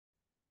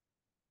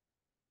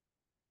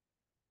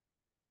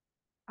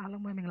အား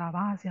လုံးပဲမင်္ဂလာ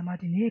ပါဆရာမ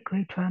ဒီနေ့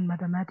Grade 12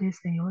 Mathematics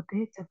သင်ရိုးသ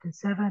စ် Chapter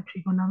 7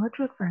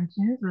 Trigonometric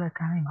Functions ဆိုတဲ့ခ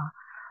န်းလေးမှာ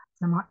ဆ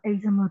ရာမ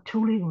Example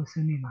 2 လေးကို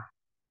ဆွေးနွေးပါ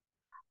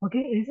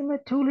Okay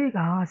Example 2 လေးက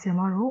ဆရာ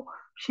မတို့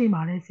ရှေ့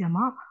မှာလည်းဆရာမ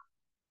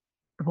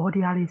သဘောတ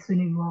ရားလေးဆွေး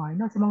နွေးသွားပါတယ်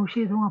เนาะဆရာမတို့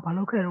ရှေ့ဆုံးကဘာ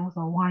လုပ်ခဲ့တုန်း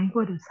ဆိုတော့ y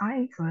equal to sin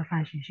x ဆိုတဲ့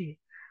function ရှိတယ်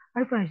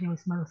အဲ့ function ကို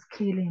ဆရာမတို့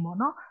scaling ပေါ့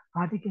เนาะ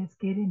vertical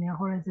scaling နဲ့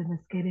horizontal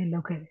scaling လု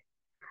ပ်ခဲ့တယ်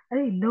အဲ့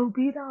ဒီလုပ်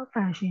ပြီးသား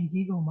function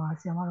ကြီးကိုမှ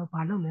ဆရာမတို့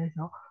ဘာလုပ်လဲဆို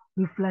တော့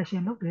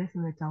reflection လုပ်တယ်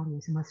ဆိုတဲ့အကြောင်းကို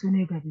ဆရာမဆွေး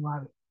နွေးခဲ့ပြီးပါ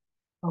ပြီ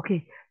Okay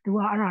သူက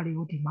အဲ့ဒါလေး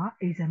ကိုဒီမှာ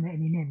example အ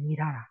နေနဲ့ရေး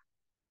ထားတာ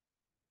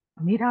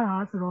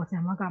ဆိုတော့ဆ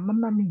ရာမကမ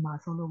မှတ်မိမှာ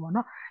ဆိုလို့ပေါ့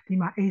နော်ဒီ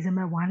မှာ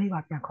example 1လေးပါ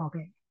ပြန်ခေါ်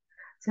ခဲ့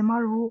ဆရာမ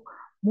တို့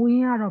မူရ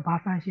င်းကတော့ဘာ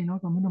function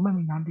တော့ဆိုမင်းတို့မှတ်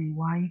မိမှာမသိဘူး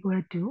y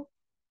equal to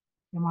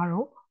ဆရာမ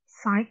တို့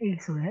sin x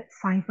ဆိုတဲ့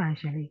sin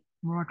function လေး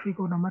မတော်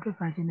trigonometric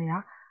function တွေက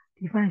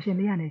ဒီ function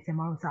လေးကနေဆရာ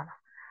မတို့စတာ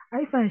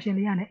အဲ့ function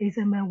လေးကနေ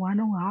example 1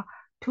တုန်းက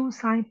 2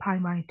 sin pi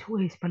by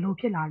 2h ဘယ်လို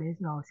ဖြစ်လာလဲ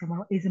ဆိုတော့ဆရာမ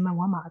တို့ example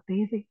 1မှာအ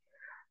သေးစိတ်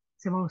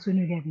ဆရာမတို့ဆွေး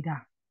နွေးခဲ့ပြီး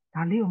သား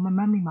ဒါလေးကိုမ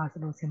မှတ်မိမှာ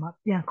ဆိုလို့ဆရာမ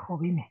ပြန်ခေါ်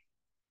ပေးမယ်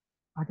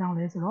။ဘာကြောင့်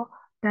လဲဆိုတော့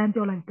တန်း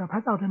ပြောလိုက်တော့ဖ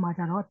တ်စာထဲမှာ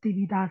ကျတော့တီ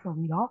ဗီသားဆို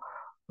ပြီးတော့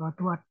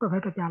သူကတွ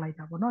က်ပြလိုက်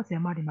တာပေါ့နော်ဆရာ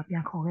မဒီမှာပြ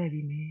န်ခေါ်ခဲ့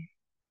ပြီးမယ်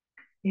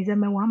။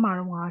 example 1မှာ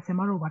တော့ဆရာ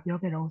မတို့ဘာပြော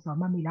ခဲ့တော့ဆိုတော့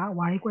မှတ်မိလား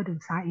y equal to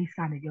sin x က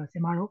နေပြောဆ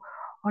ရာမတို့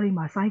ဟောဒီ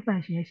မှာ sin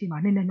function ရဲ့ရှိမှာ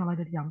နှစ်နဲ့ညှောက်လိုက်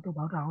တဲ့တရားမတို့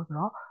ဘောက်တာဟုတ်ဆို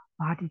တော့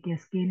vertical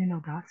scaling လု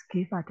ပ်တာ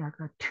scale factor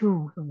က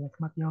2ဆိုပြီးဆ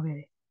ရာမပြောခဲ့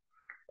တယ်။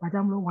ဒါ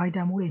ကြောင့်မလို့ y တ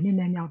န်ဖိုးတွေနှစ်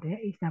နဲ့ညှောက်တယ်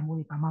x တန်ဖိုး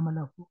တွေဘာမှမ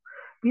လုပ်ဘူး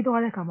။ပြီးတော့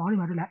တဲ့အခါမှာဟောဒီ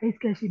မှာတို့လား x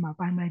ကရှိမှာ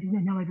pi by 2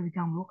နဲ့ညှောက်လိုက်တဲ့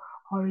ကြောင့်မလို့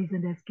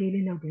horizontal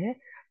scaling လုပ်တယ်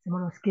။ကျွန်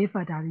တော်တို့ scale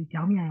factor ကြီး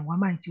ပြောင်းပြန်ရင်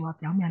 1/2 က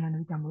ပြောင်းပြန်လာ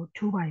တဲ့ကြောင့်မလို့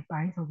 2 by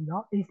pi ဆိုပြီး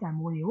တော့ x တန်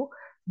ဖိုးတွေကို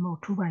ကျွန်တော်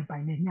တို့2 by pi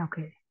နဲ့ညှောက်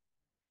ခဲ့တယ်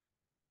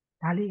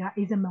။ဒါလေးက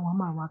example 1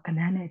မှာကကဏ္ဍ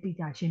နဲ့အတိအ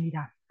ကျရှင်းပြီး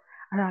သား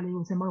။အဲ့ဒါလေး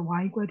ကိုကျွန်တော်တို့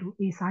y equal to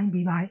a sin b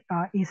by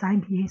a sin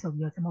b ဆို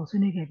ပြီးတော့ကျွန်တော်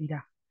ဆွေးနွေးခဲ့ပြီး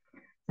သား။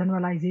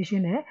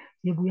 generalization နဲ့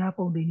ရေဘူးရ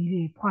ပုံသင်နည်း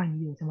တွေဖွင့်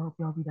ပြီးတော့ကျွန်တော်တို့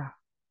ပြောပြီးသား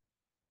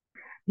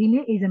။ဒီ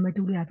နေ့ example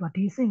 2လေးက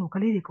ဒီအဆင့်ကိုက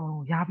လေးတွေအကုန်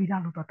လုံးရာပြီး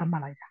သားလို့သတ်မှ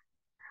တ်လိုက်တာ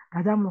။ဒါ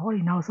ကြောင့်မလို့ဟော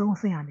ဒီနောက်ဆုံးအ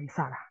ဆင့်ကနေစ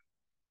တာ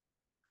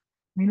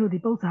။မင်းတို့ဒီ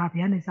ပု္ပ္ပာဘ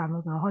ယ်ကနေစမ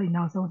လို့ဆိုတော့ဟောဒီ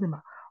နောက်ဆုံးအဆင့်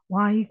မှာ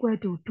y equal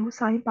to 2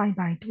 sin pi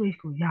by 2h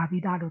ကိုရာ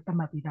ပြီးသားလို့သတ်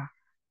မှတ်ပြီးသား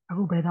။အ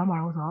ခုဘယ်သွားမှာ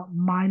လဲဆိုတော့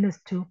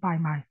 -2 pi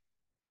by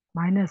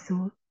 -2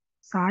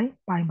 sin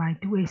pi by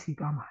 2h စီ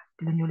သွားမှာ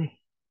ဒီလိုမျိုးလေး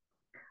။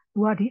သူ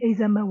ကဒီ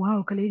example 1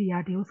ကိုကလေးတွေက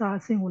ဒီဥစ္စာ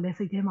အဆင့်ကိုလည်း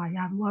စိတ်ထဲမှာရ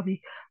ပြီးသွားပြီး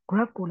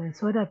graph ကိုလည်း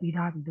ဆွဲတတ်ပြီး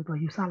သားပြီလို့သူ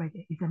ယူဆလိုက်တ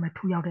ယ် example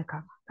 2ရောက်တဲ့အခါ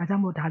မှာဒါကြော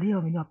င့်မို့ဒါလေး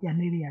ကိုမင်းတို့ပြန်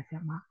နှွေးပေးရဆ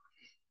ရာမ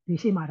ဒီ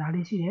ရှေ့မှာဒါ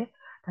လေးရှိတယ်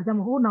ဒါကြောင့်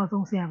မို့ဟိုနောက်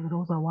ဆုံးဆရာဘယ်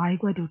လိုဆိုတော့ y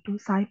equal to 2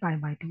 sin pi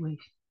by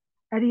 2h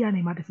အဲ့ဒီက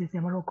နေမှတစ်စီဆ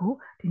ရာမတို့ကို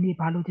ဒီနေ့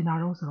ဘာလို့ကျင်တာ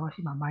တော့ဆိုတော့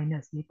ရှိမှာ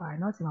 -4 ပါတယ်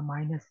เนาะဒီမှာ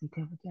 -4 ထ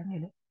ည့်ဖို့ကြံခဲ့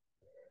လေ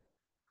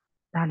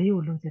ဒါလေး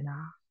ကိုလိုချင်တာ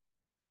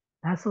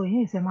ဒါဆိုရ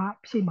င်ဆရာမ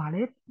ဖြည့်မှာ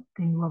လေတ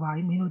င်ယူပါ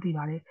ပြီမင်းတို့သိ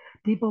ပါလေ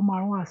ဒီပုံမှာ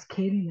တော့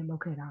scaling နဲ့လု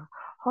ပ်ခဲ့တာ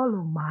ဟော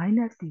လို့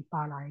minus ဒီ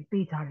ပါလာရင်သိ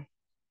ကြတယ်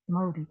ကျွန်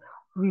တော်တို့ဒီ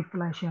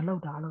reflection လု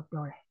ပ်တာလို့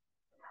ပြောတယ်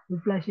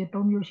reflection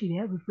 3မျိုးရှိတ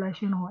ယ်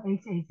reflection on x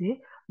axis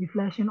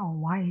reflection on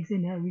y axis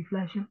နဲ့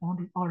reflection on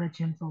the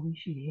origin ဆိုပြီး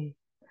ရှိတယ်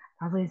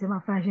ဒါဆိုရင်ကျွန်မ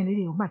function လေး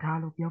တွေကိုမှတ်ထား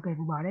လို့ပြောခဲ့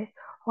ပူပါတယ်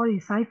ဟောဒီ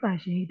side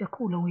function ကြီးတစ်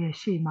ခုလုံးရဲ့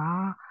ရှေ့မှာ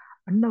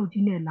အနှုတ်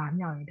ကြီးနဲ့လာ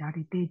မြောက်ရင်ဒါ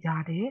ဒီသိကြ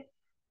တယ်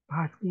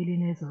ဘာ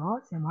scaling လဲဆိုတော့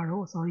ကျွန်မ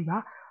တို့ sorry ပါ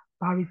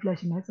ဘာ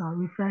reflection လဲဆိုတော့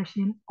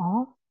reflection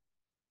on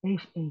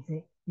h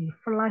axis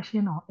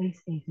reflection on x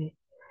axis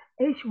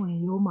h ဝင်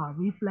ရိုးမှာ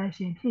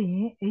reflection ဖြစ်ရ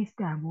င် h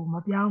တန်ဖိုးမ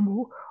ပြောင်း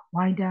ဘူး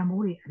y တန်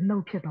ဖိုးတွေအနှု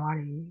တ်ဖြစ်သွား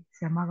တယ်ဆ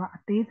ရာမကအ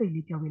သေးစိတ်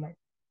လေးပြောပြလိုက်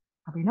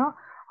ဟုတ်ပြီနော်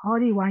ဟော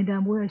ဒီ y တ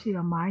န်ဖိုးရဲ့ရှိ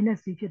တော့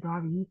 -c ဖြစ်သွား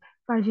ပြီ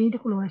function တ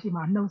စ်ခုလုံးရဲ့ရှိ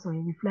မှာအနှုတ်ဆိုရ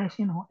င်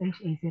reflection on h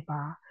axis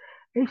ပါ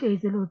h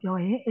axis လို့ပြော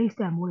ရင် h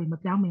တန်ဖိုးတွေမ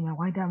ပြောင်းမိမယ်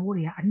y တန်ဖိုး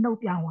တွေကအနှုတ်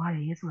ပြောင်းသွားတ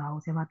ယ်ဆိုတာ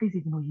ကိုဆရာမသိစီ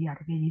လို့ရေးရ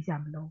တကယ်ရေးကြ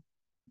မလို့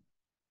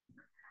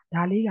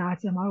ဒါလေးက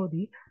ဆရာမတို့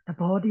ဒီသ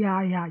ဘောတ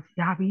ရားရ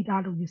ပြီး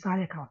သားလို့ယူဆ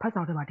တဲ့အခါဖတ်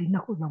စာထဲမှာဒီနှ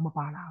စ်ခုလုံးမ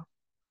ပါလာဘူး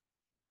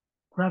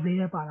graph လေး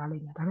နဲ့ပါလာလိ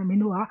မ့်မယ်ဒါပေမဲ့မ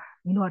င်းတို့က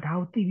ဒါ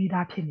ကိုသိပြီး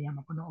သားဖြစ်နေရ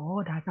မှာပေါ့နော်ဩ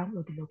ဒါကြောင့်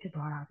လို့ဒီလိုဖြစ်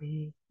သွားတာပဲ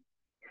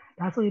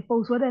ဒါဆိုရင်ပုံ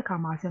ဆွဲတဲ့အခါ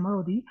မှာဆရာမ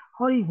တို့ဒီ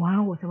ဟောဒီ1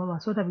ကိုဆရာမ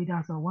တို့ဆွဲတက်ပြီး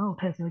သားဆိုတော့1ကို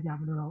ထည့်ဆွဲကြ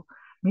မလို့တော့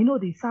မင်းတို့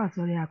ဒီစ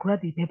ဆွဲတဲ့က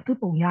graph ဒီဘယ်သူ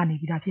ပုံရနေ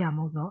ပြီးသားဖြစ်ရမ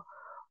လို့ဆိုတော့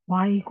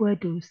y equal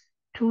to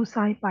 2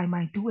 sin pi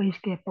by 2h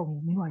ကပုံကို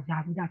မင်းတို့ကရ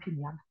ပြီးသားဖြစ်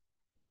နေရမယ်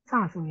စ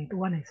ဆိုရင်တူ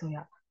ကနေဆွဲရ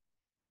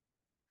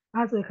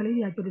အဲ့ဆိုရင်ကလေး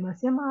တွေကကြိုဒီမှာ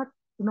ဆရာမ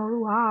ကျွန်တော်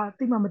တို့က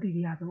သိမှမသိ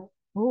သေးရဆို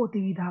ဘိုးသိ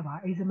ပြီးသားပါ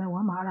example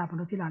 1မှာအဲ့ဒါဘယ်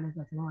လိုဖြစ်လာလဲ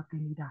ဆိုတော့ကျွန်တော်ကသိ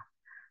ပြီးသား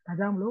ဒါ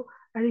ကြောင့်မလို့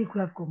အဲ့ဒီ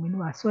graph ကိုမင်း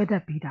တို့ကဆွဲတ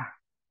က်ပြီးသား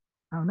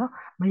ဟုတ်နော်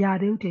မရ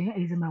သေးဘူးတင်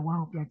example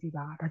 1ကိုပြန်ကြည့်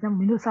ပါဒါကြောင့်မ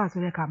င်းတို့စဆွဲ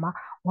တဲ့အခါမှာ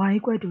y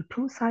equal to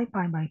 2 sin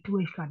pi by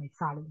 2h ကနေ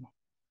စလိမ့်မယ်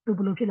သူဘ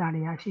ယ်လိုဖြစ်လာ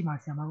လဲရရှိမှ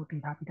ဆရာမတို့သိ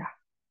ထားပြီးသား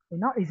ဒီ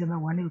နော်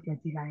example 1လေးကိုပြန်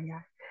ကြည့်လိုက်ရတ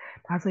ယ်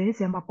ဒါဆိုရင်ဆ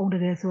ရာမပုံတ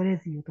ကယ်ဆွဲတဲ့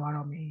စီကိုသွား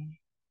တော့မယ်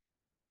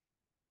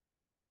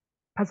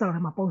ဖတ်စာထဲ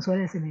မှာပုံဆွဲ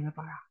တဲ့စနစ်ပဲ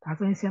ပါတာဒါ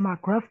ဆိုရင်ဆရာမ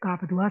graph ကဘ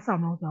ယ်သူကစော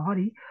င့်လို့ဆိုတော့ဟော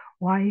ဒီ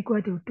y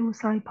equal to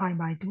 2 sin pi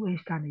by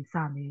 2h ကနေစ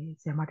မယ်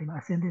ဆရာမဒီမှာ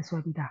အစင်းသစ်ဆွဲ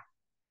ပြီးသား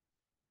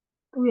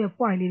သူ့ရဲ့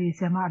point လေးတွေဆ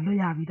ရာမအလွတ်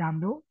ရပြီးသားမ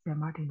လို့ဆရာ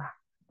မဒီမှာ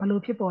ဘယ်လို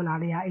ဖြစ်ပေါ်လာ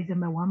လဲ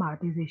example 1မှာအ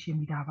သေးစိတ်ရှင်း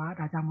ပြီးသားပါ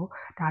ဒါကြောင့်မို့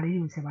ဒါလေး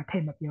ကိုဆရာမထ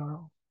ည့်မပြော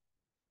တော့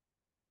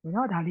ဘူးเน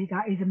าะဒါလေးက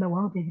example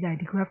 1ကိုပြင်ကြည့်လိုက်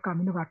ဒီ graph ကမ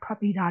င်းတို့ကထွက်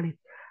ပြီးသားလေး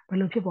ဘယ်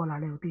လိုဖြစ်ပေါ်လာ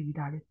လဲကိုသိပြီး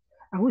သားလေး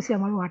အခုဆရာ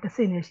မတို့ကတစ်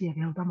စိနဲ့ရှိရ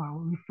ပြန်တော့မှာ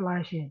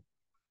reflection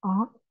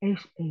on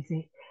h is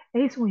it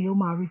h ဝင်ရိုး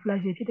မှာ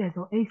reflection ဖြစ်တယ်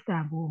ဆို h တ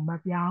န်ဖိုးမ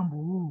ပြောင်း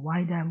ဘူး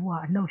y တန်ဖိုးက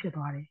အနှုတ်ဖြစ်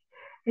သွားတယ်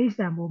h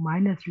တန်ဖိုး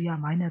 -3 က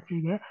 -3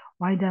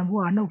 ပဲ y တန်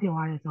ဖိုးကအနှုတ်ဖြစ်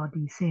သွားတယ်ဆိုတော့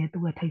ဒီဆင်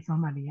သူ့ရဲ့ထိပ်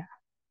ဆုံးမှတ်လေးရ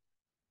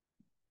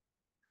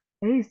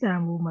h တန်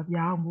ဖိုးမ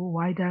ပြောင်းဘူး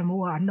y တန်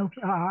ဖိုးကအနှု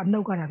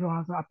တ်ကနေပြော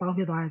င်းဆိုတော့အပေါင်း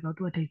ဖြစ်သွားတယ်ဆိုတော့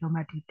သူ့ရဲ့ထိပ်ဆုံးမှ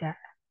တ်ဒီတက်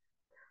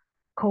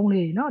ခုံး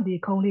လေးနော်ဒီ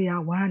ခုံးလေးက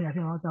1ကနေ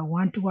ပြောင်းဆိုတော့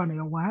1 2ကနေ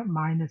1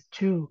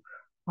 -2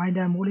 y တ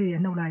န်ဖိုးလေး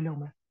အနှုတ်လိုက်လုပ်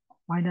မယ်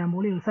y တန်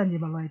ဖိုးလေးကိုဆန့်ကျ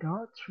င်ဘက်လိုက်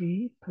တော့3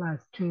 plus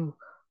 2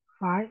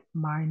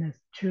 5 minus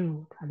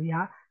 2ဒါလေးက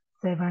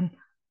7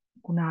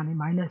ခုနကနေ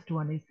 -2 က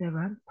နေ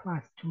7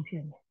 plus 2ဖြ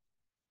စ်နေ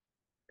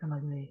တယ်ဒါ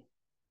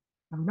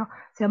မှနော်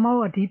ဆရာမ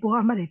တို့ကဒီပေါ်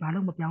အမှတ်တွေဘာ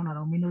လို့မပြောင်းတာ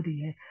တော့မင်းတို့တည်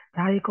ရဲ့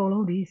ဒါတွေအကုန်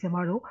လုံးဒီဆရာမ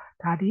တို့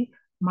ဒါဒီ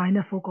 -4,0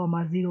 -2,0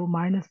 -0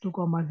 0,0 2,0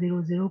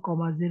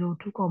 4,0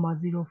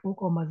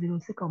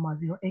 6,0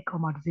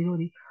 8,0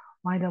 ဒီ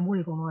y တန်ဖိုး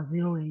တွေအကုန်လုံးက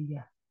0တွေ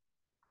ကြီး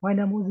ပဲ y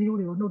တန်ဖိုး0တွေ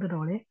ကိုနှုတ်တက်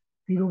တော့လေ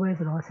0ပဲ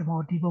ဆိုတော့ဆရာမ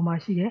တို့ဒီပေါ်မှာ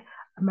ရှိတဲ့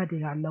အမှတ်တွေ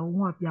ကလုံး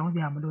ဝပြောင်း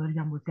ကြမလို့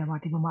ကြောင့်မို့ဆရာမ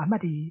ဒီပေါ်မှာအမှ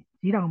တ်တွေ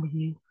ရေးတောင်မ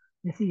ရေးဘူး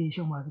မျက်စိတွေ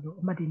ရှုံးပါဆိုလို့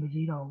အမှတ်တွေမ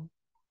ရေးတော့ဘူး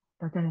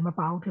ဒါကြတယ်မ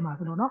ပါဘူးထင်ပါ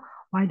ဆိုလို့နော်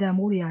y တန်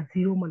ဖိုးတွေက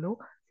0မလို့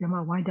ဆရာမ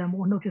y တန်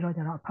ဖိုးနှုတ်ဖြစ်တော့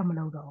ကျတော့အဖတ်မ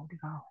လုပ်တော့ဘူးဒီ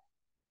ကောင်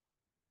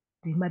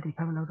ဒီမှတ်တွေဖ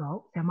တ်မလုပ်တော့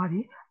ဘူးဆရာမဒီ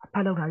အဖ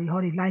တ်လုပ်တာဒီဟော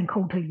ဒီ line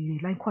ခုံထိတ်လေးတွေ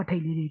line ခွက်ထိ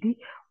တ်လေးတွေဒီ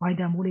y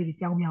တန်ဖိုးလေးတွေ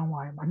ပြောင်း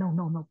သွားတယ်မနှုတ်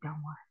ပြော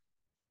င်းသွားတယ်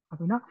ဟုတ်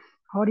ပြီနော်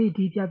ဟောဒီ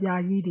ပြပြ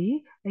ကြီးဒီ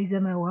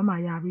example 1မှာ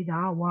ရပြီး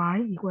သား y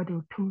equal to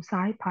 2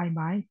 sin pi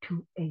by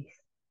 2h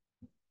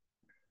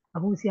အ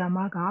ခုဆရာမ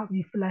က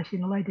reflection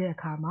လုပ်လိုက်တဲ့အ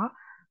ခါမှာ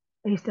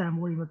h တန်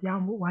ဖိုးတွေမပြော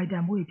င်းဘူး y တ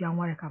န်ဖိုးတွေပြောင်း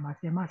သွားတဲ့အခါမှာဆ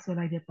ရာမဆွဲ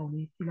လိုက်တဲ့ပုံ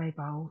လေးကြည့်လိုက်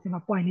ပါဦးဆရာမ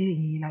point လေးတွေ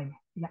ရေးလိုက်မယ်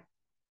ကြည့်လိုက်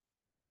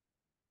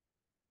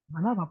မ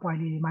နော် point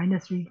လေးတွေ -3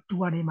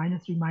 2ကနေ -3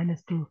 -2 -1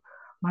 -2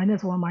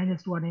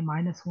ကနေ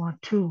 -1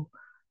 2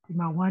ဒီ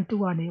မှာ1 2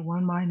ကနေ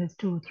1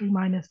 -2 3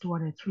 -2က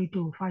နေ3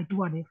 2 5 2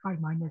ကနေ5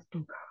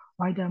 -2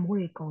 y တန်ဖိုး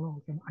တွေအကုန်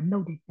လုံးဆရာမအနှု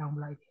တ်တွေပြောင်း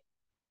လိုက်တယ်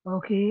โอ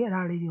เคအဲ့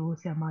ဒါလေးတွေကို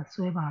ဆရာမ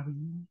ဆွဲပါပြီ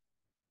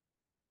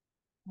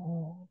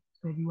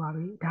ဆွဲပြီးပါ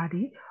ပြီဒါ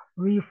ဒီ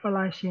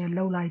reflection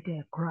လုပ်လိုက်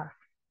တဲ့ graph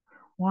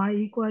y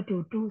equal to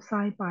 2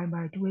 sin pi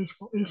by 2h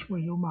ကို h ဝ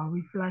င်ရိုးမှာ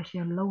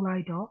reflection လုပ်လို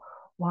က်တော့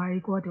y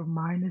equal to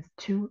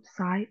 -2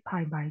 sin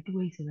pi by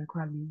 2h ဆိုတဲ့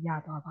graph လေးရ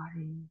သွားပါတ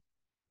ယ်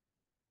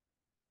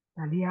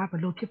ဒါလေးကဘ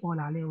လို့ဖြစ်ပေါ်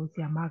လာလဲကိုဆ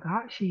ရာမက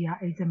ရှေ့က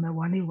example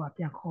 1လေးကို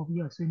ပြန်ခေါ်ပြီး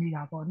တော့ဆွေးနွေး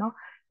တာပေါ့နော်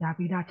။ရ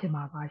ပြီးသားဖြစ်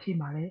မှာပါရှေ့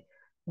မှာလည်း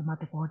ဆရာမ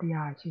သဘောတ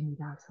ရားရှိနေ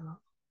တာဆိုတော့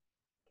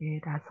ကဲ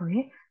ဒါဆိုရ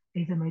င်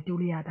example 2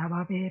လေးကဒါ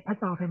ပါပဲဖတ်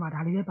စာအုပ်ထဲမှာဒါ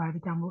လေးပဲပါ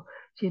ပြီးကြောင့်မို့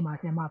ရှေ့မှာ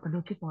ဆရာမဘ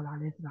လို့ဖြစ်ပေါ်လာ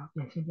လဲဆိုတာပြ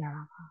န်ရှင်းပြ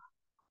တာပါ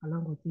။အား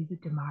လုံးကိုကျေး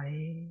ဇူးတင်ပါတ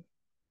ယ်။